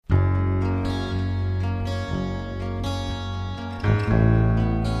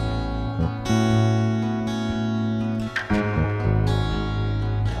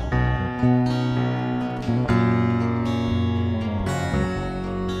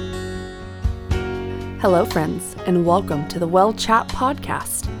Hello, friends, and welcome to the Well Chat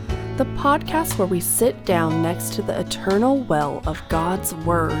Podcast, the podcast where we sit down next to the eternal well of God's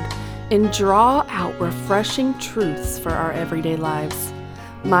Word and draw out refreshing truths for our everyday lives.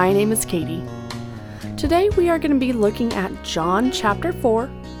 My name is Katie. Today we are going to be looking at John chapter 4,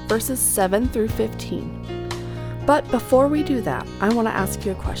 verses 7 through 15. But before we do that, I want to ask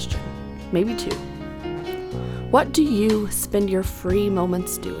you a question, maybe two. What do you spend your free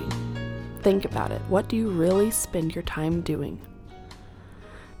moments doing? Think about it. What do you really spend your time doing?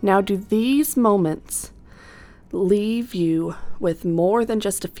 Now, do these moments leave you with more than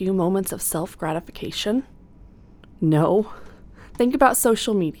just a few moments of self-gratification? No. Think about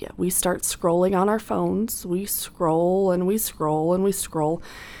social media. We start scrolling on our phones. We scroll and we scroll and we scroll,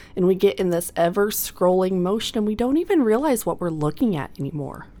 and we get in this ever-scrolling motion, and we don't even realize what we're looking at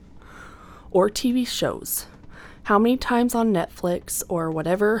anymore. Or TV shows. How many times on Netflix or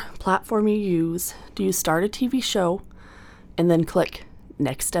whatever platform you use do you start a TV show and then click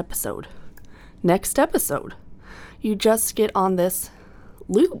next episode? Next episode. You just get on this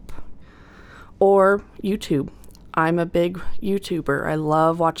loop. Or YouTube. I'm a big YouTuber. I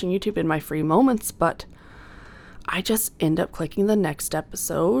love watching YouTube in my free moments, but I just end up clicking the next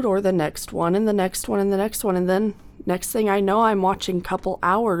episode or the next one and the next one and the next one. And then next thing I know, I'm watching a couple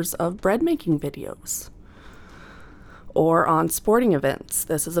hours of bread making videos. Or on sporting events.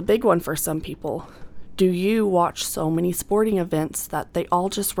 This is a big one for some people. Do you watch so many sporting events that they all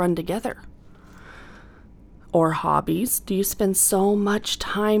just run together? Or hobbies. Do you spend so much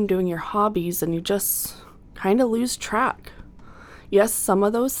time doing your hobbies and you just kind of lose track? Yes, some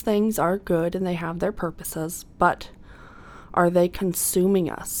of those things are good and they have their purposes, but are they consuming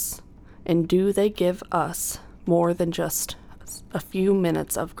us? And do they give us more than just a few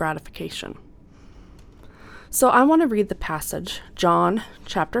minutes of gratification? So I want to read the passage, John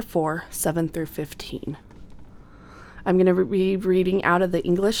chapter 4, 7 through 15. I'm going to be reading out of the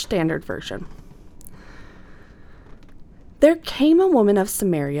English Standard Version. There came a woman of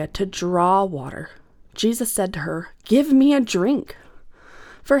Samaria to draw water. Jesus said to her, "Give me a drink."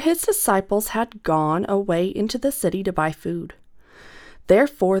 For his disciples had gone away into the city to buy food.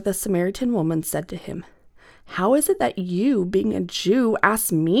 Therefore the Samaritan woman said to him, "How is it that you, being a Jew,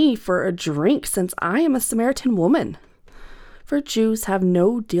 ask me for a drink, since I am a Samaritan woman?" For Jews have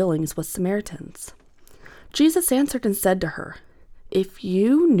no dealings with Samaritans. Jesus answered and said to her, "If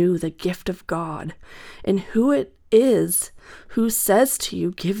you knew the gift of God, and who it is who says to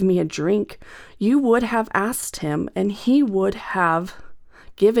you, 'Give me a drink,' you would have asked him, and he would have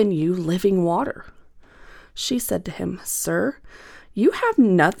given you living water." She said to him, "Sir, you have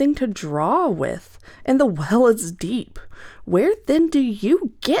nothing to draw with, and the well is deep. Where then do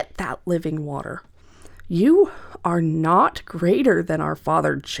you get that living water? You are not greater than our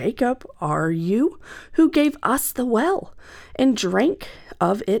father Jacob, are you, who gave us the well, and drank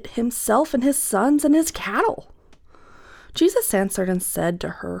of it himself and his sons and his cattle?" Jesus answered and said to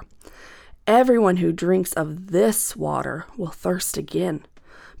her, "Everyone who drinks of this water will thirst again.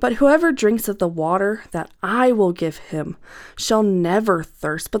 But whoever drinks of the water that I will give him shall never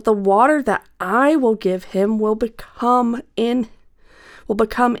thirst, but the water that I will give him will become in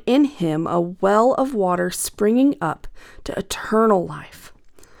him a well of water springing up to eternal life."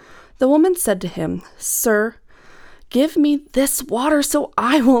 The woman said to him, "Sir, give me this water so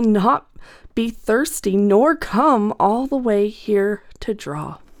I will not be thirsty, nor come all the way here to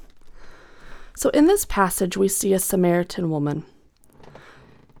draw." So in this passage, we see a Samaritan woman.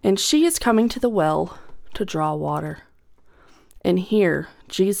 And she is coming to the well to draw water. And here,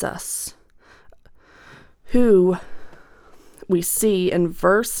 Jesus, who we see in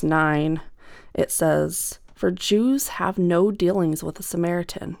verse 9, it says, "For Jews have no dealings with a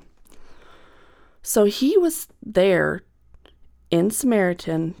Samaritan." So he was there in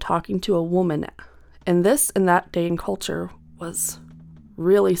Samaritan talking to a woman. And this, in that day and culture, was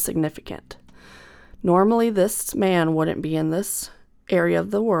really significant. Normally, this man wouldn't be in this area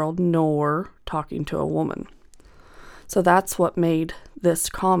of the world, nor talking to a woman. So that's what made this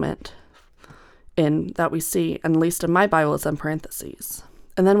comment that we see, at least in my Bible, is in parentheses.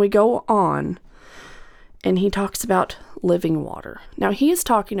 And then we go on, and he talks about living water. Now he is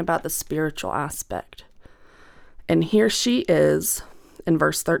talking about the spiritual aspect. And here she is, in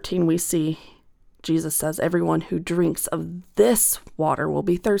verse 13, we see Jesus says, "Everyone who drinks of this water will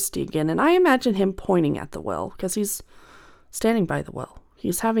be thirsty again." And I imagine him pointing at the well, because he's standing by the well.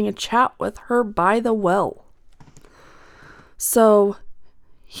 He's having a chat with her by the well. So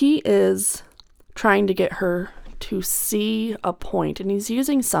he is trying to get her to see a point, and he's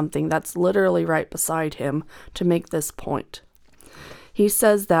using something that's literally right beside him to make this point. He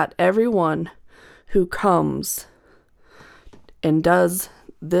says that everyone who comes and does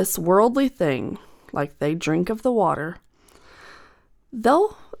this worldly thing, like they drink of the water,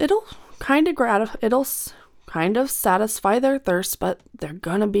 it'll kind of satisfy their thirst, but they're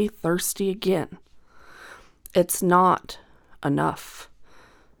gonna be thirsty again. It's not enough.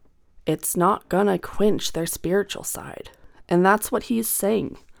 It's not gonna quench their spiritual side. And that's what he's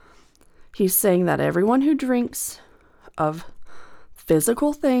saying. He's saying that everyone who drinks of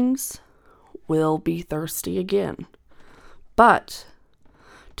physical things will be thirsty again. But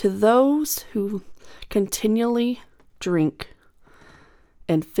to those who continually drink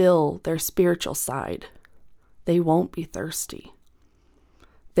and fill their spiritual side, they won't be thirsty.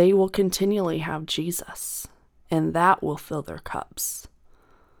 They will continually have Jesus, and that will fill their cups.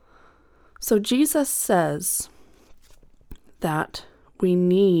 So Jesus says that we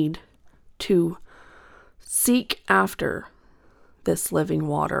need to seek after this living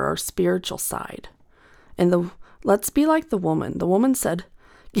water, our spiritual side. And let's be like the woman. The woman said,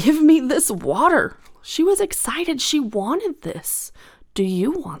 "Give me this water." She was excited. She wanted this. Do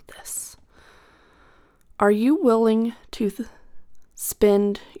you want this? Are you willing to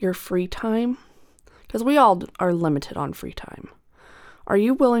spend your free time? Because we all are limited on free time. Are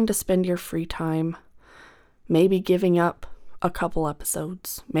you willing to spend your free time maybe giving up a couple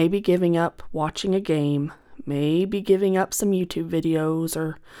episodes, maybe giving up watching a game, maybe giving up some YouTube videos,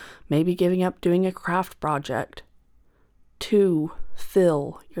 or maybe giving up doing a craft project to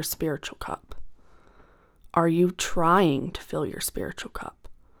fill your spiritual cup? Are you trying to fill your spiritual cup?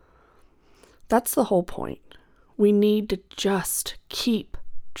 That's the whole point. We need to just keep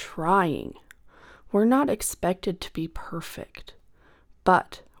trying. We're not expected to be perfect,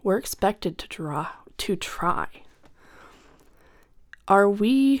 but we're expected to try. Are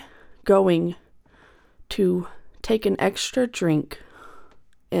we going to take an extra drink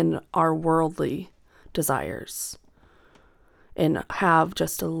in our worldly desires and have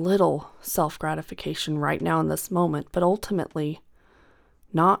just a little self-gratification right now in this moment, but ultimately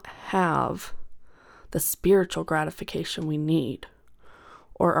not have the spiritual gratification we need?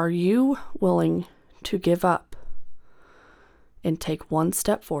 Or are you willing to give up and take one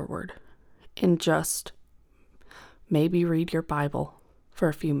step forward and just maybe read your Bible for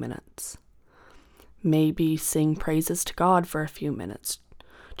a few minutes? Maybe sing praises to God for a few minutes.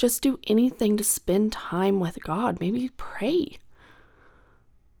 Just do anything to spend time with God. Maybe pray.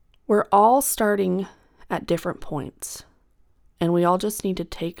 We're all starting at different points, and we all just need to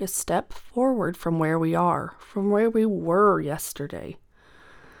take a step forward from where we are, from where we were yesterday,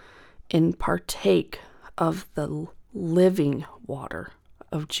 and partake of the living water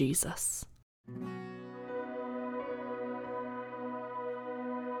of Jesus.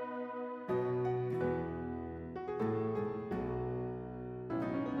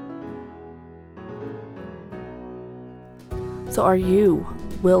 So are you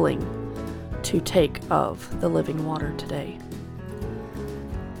willing to take of the living water today?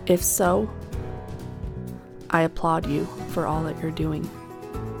 If so, I applaud you for all that you're doing.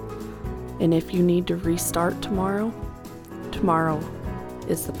 And if you need to restart tomorrow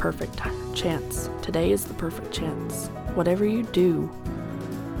is the perfect chance. Today is the perfect chance. Whatever you do,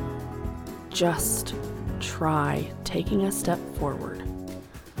 just try taking a step forward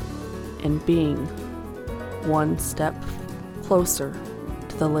and being one step closer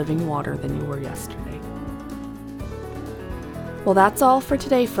to the living water than you were yesterday. Well, that's all for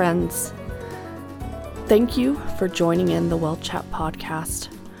today, friends. Thank you for joining in the Well Chat podcast,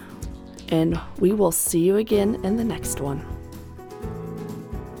 and we will see you again in the next one.